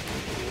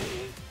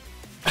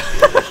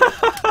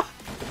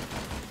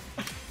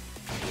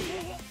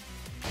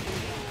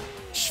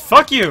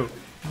 Fuck you!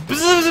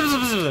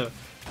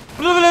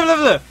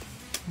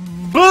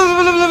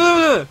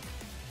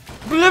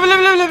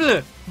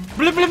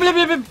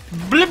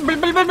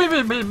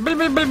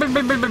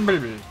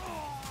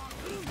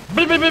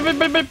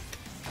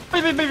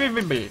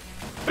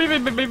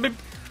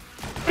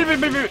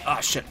 Ah,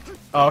 shit.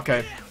 Oh,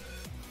 okay.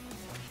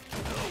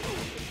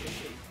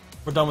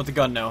 We're done with the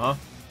gun now, huh?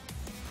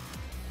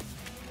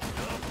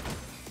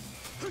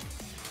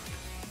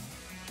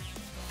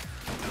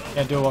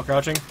 Can't do it while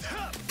crouching.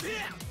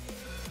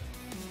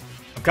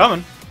 I'm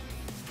coming.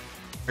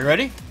 Are you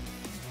ready?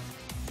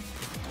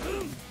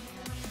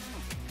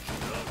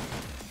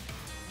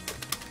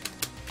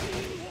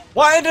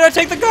 Why did I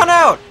take the gun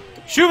out?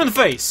 Shoot him in the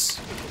face.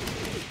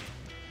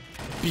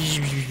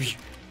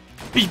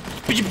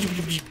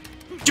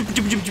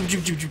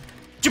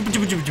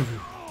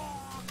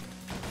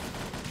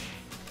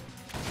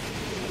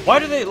 Why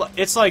do they...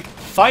 It's like,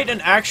 fight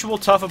an actual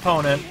tough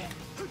opponent,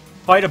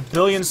 fight a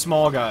billion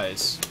small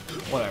guys.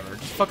 Whatever,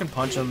 just fucking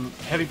punch him.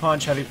 Heavy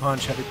punch, heavy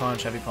punch, heavy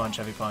punch, heavy punch,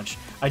 heavy punch.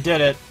 I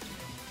did it.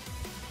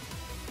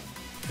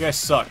 You guys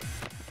suck.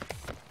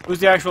 Who's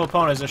the actual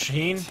opponent? Is it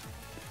Shaheen?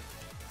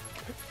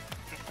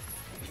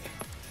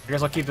 I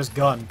guess I'll keep this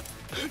gun.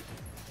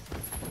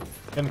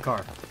 Get in the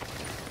car.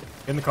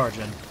 Get in the car,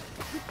 Jen.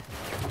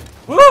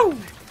 Woo!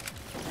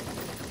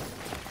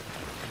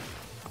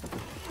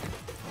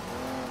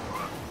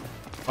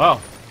 Wow.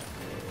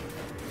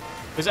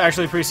 It's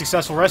actually a pretty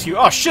successful rescue.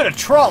 Oh shit, a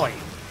trolley!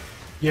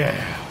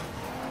 Yeah.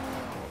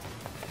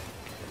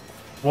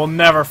 We'll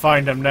never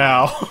find him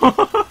now.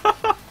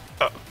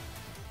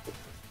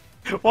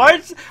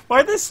 Why'd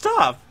they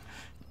stop?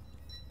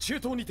 He's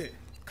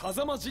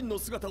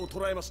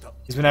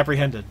been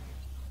apprehended.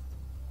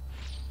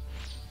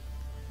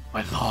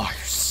 My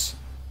Lars.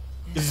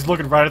 He's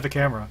looking right at the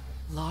camera.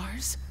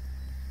 Lars?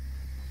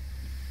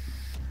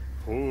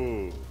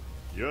 Oh,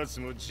 奴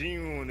もジ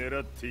ンを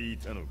狙ってい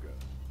たのか。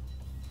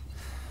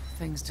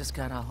 Things just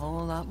got a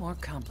whole lot more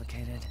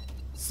complicated.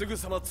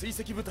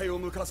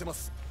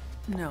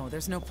 No,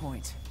 there's no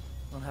point.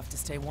 We'll have to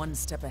stay one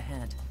step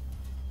ahead.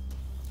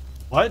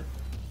 What?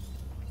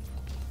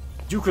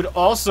 You could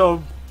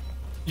also...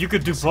 You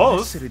could do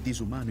both. Se l'essere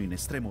disumano in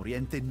Estremo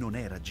Oriente non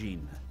era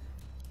Jin.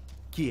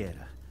 Chi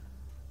era?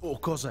 O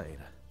cosa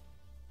era?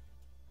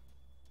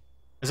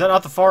 Is that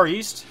not the Far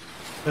East?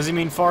 Does he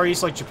mean Far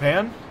East like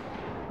Japan?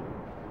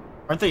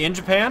 Aren't they in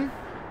Japan?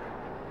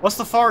 What's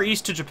the Far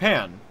East to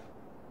Japan?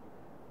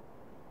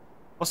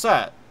 What's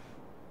that?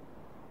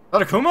 Is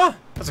that Akuma?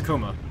 That's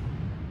Akuma.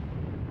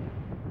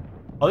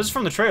 Oh, this is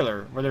from the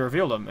trailer, where they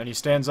revealed him, and he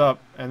stands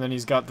up, and then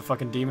he's got the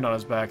fucking demon on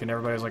his back, and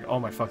everybody's like, oh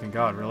my fucking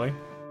god, really?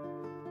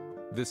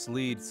 This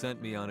lead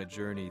sent me on a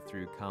journey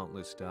through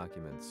countless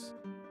documents,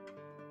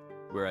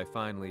 where I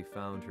finally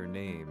found her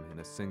name in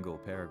a single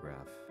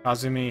paragraph.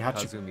 Kazumi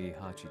Kazumi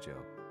Hachijo.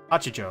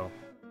 Hachijo.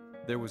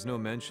 There was no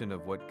mention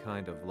of what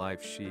kind of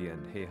life she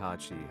and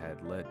Heihachi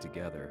had led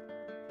together.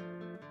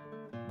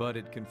 But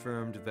it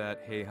confirmed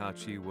that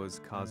Heihachi was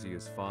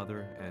Kazuya's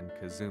father and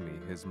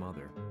Kazumi his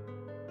mother.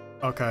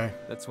 Okay.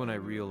 That's when I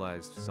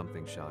realized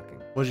something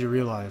shocking. What did you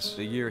realize?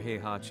 The year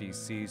Heihachi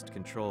seized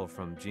control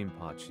from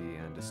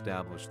Jinpachi and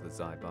established the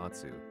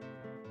Zaibatsu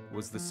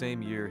was the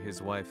same year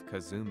his wife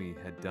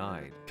Kazumi had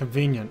died.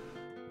 Convenient.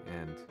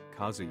 And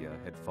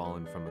Kazuya had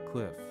fallen from a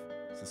cliff,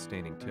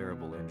 sustaining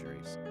terrible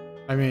injuries.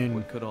 I mean...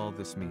 What could all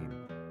this mean?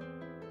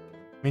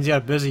 Means he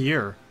had a busy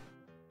year.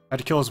 Had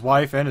to kill his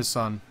wife and his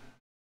son.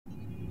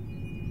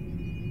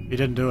 He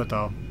didn't do it,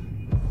 though.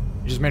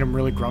 He just made him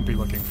really grumpy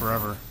looking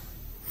forever.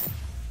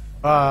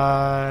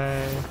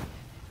 Bye.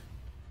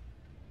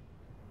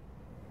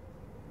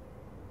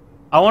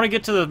 I want to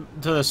get to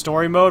the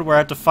story mode where I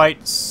have to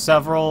fight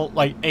several,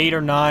 like 8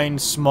 or 9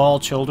 small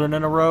children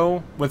in a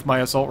row with my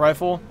assault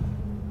rifle.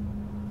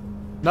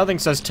 Nothing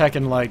says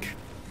Tekken like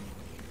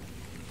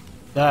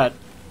that.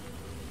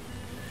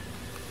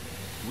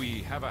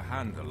 We have a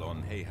handle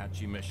on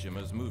Heihachi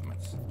Mishima's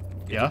movements.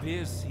 It Yeah?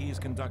 appears he is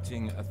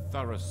conducting a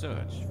thorough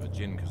search for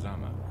Jin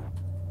Kazama.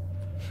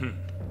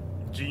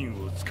 ジン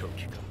を使う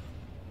気か。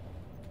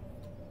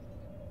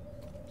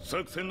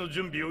作戦の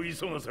準備を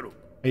急がせろ。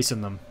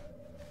 Hasten them.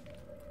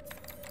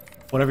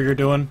 Whatever you're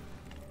doing,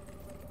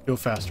 do it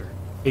faster.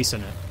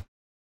 Hasten it.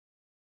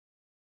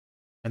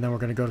 And then we're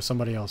gonna go to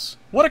somebody else.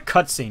 What a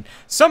cutscene!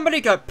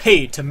 Somebody got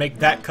paid to make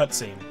that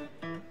cutscene.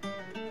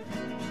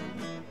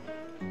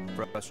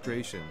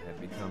 Frustration had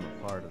become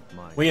a part of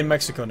mine. We in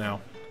Mexico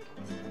now.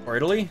 Or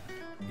Italy?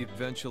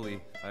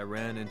 Eventually, I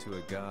ran into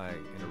a guy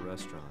in a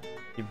restaurant.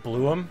 You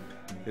blew him?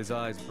 His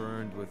eyes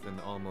burned with an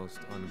almost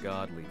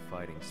ungodly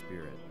fighting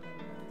spirit.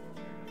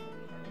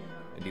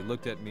 and he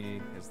looked at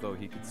me as though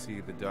he could see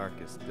the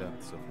darkest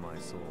depths of my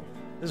soul.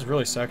 This is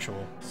really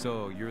sexual.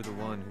 So, you're the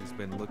one who's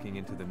been looking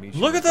into the Mishima.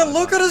 Look at that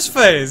look on his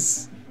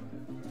face!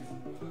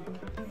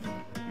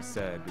 He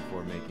said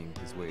before making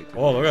his way to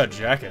Oh, look at that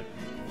jacket.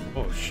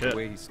 Oh, shit. The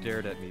way he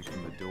stared at me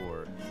from the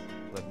door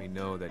let me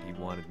know that he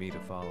wanted me to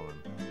follow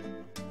him.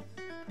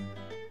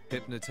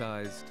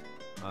 Hypnotized,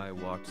 I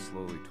walked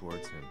slowly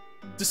towards him.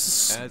 This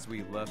is... As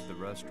we left the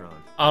restaurant,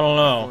 I don't he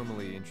know.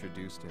 formally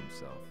introduced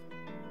himself.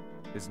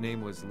 His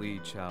name was Lee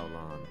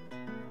Chaolan.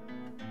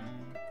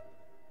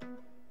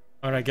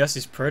 Alright, I guess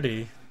he's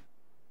pretty.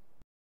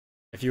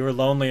 If you were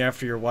lonely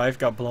after your wife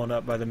got blown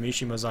up by the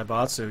Mishima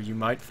Zaibatsu, you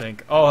might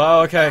think,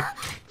 oh, okay.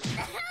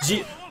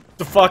 Gee,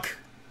 the fuck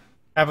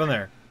happened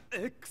there?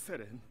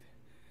 Excellent.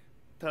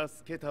 助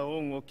けた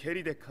恩を蹴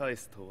りで返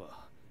すと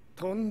は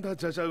とんだ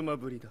じゃじゃ馬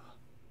ぶりだ。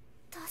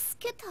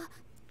助けた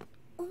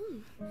恩。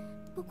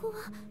ここ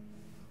は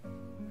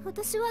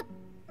私は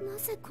な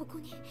ぜここ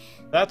に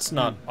That's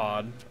not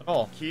odd at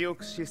all. 記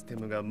憶システ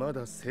ムがま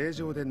だ正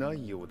常でな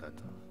いようだな。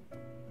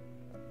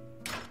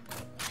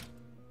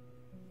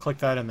Click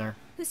that in there.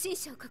 不審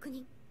者を確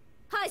認。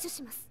排除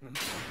します。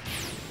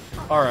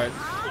Alright.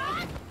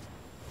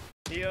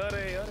 や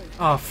れやれ。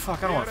 Oh,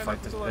 fuck, I don't want to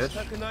fight this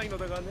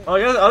bitch. Oh,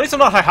 yeah, at least I'm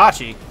not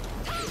Heihachi.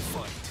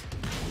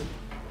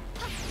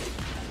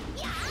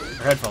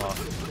 Her head fell off.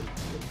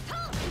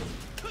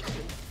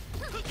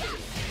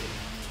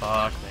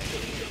 Fuck me.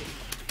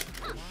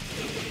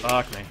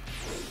 Fuck me.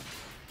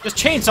 Just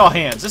chainsaw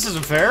hands. This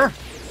isn't fair.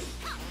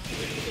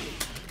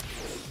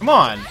 Come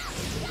on.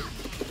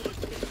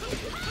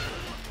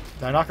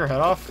 Did I knock her head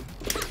off?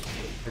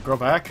 Did it grow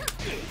back?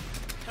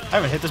 I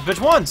haven't hit this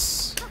bitch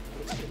once.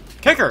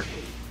 Kick her.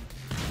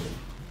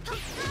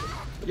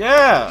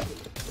 Yeah.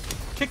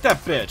 Kick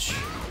that bitch.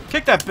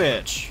 Kick that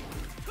bitch.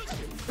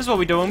 This is what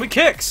we do when we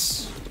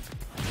kicks.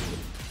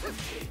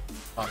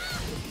 Fuck.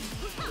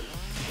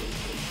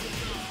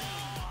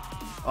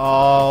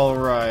 All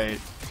right.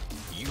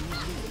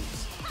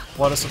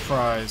 What a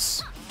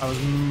surprise. I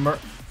was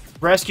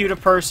rescued a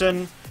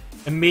person.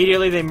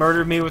 Immediately they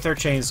murdered me with their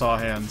chainsaw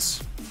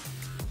hands.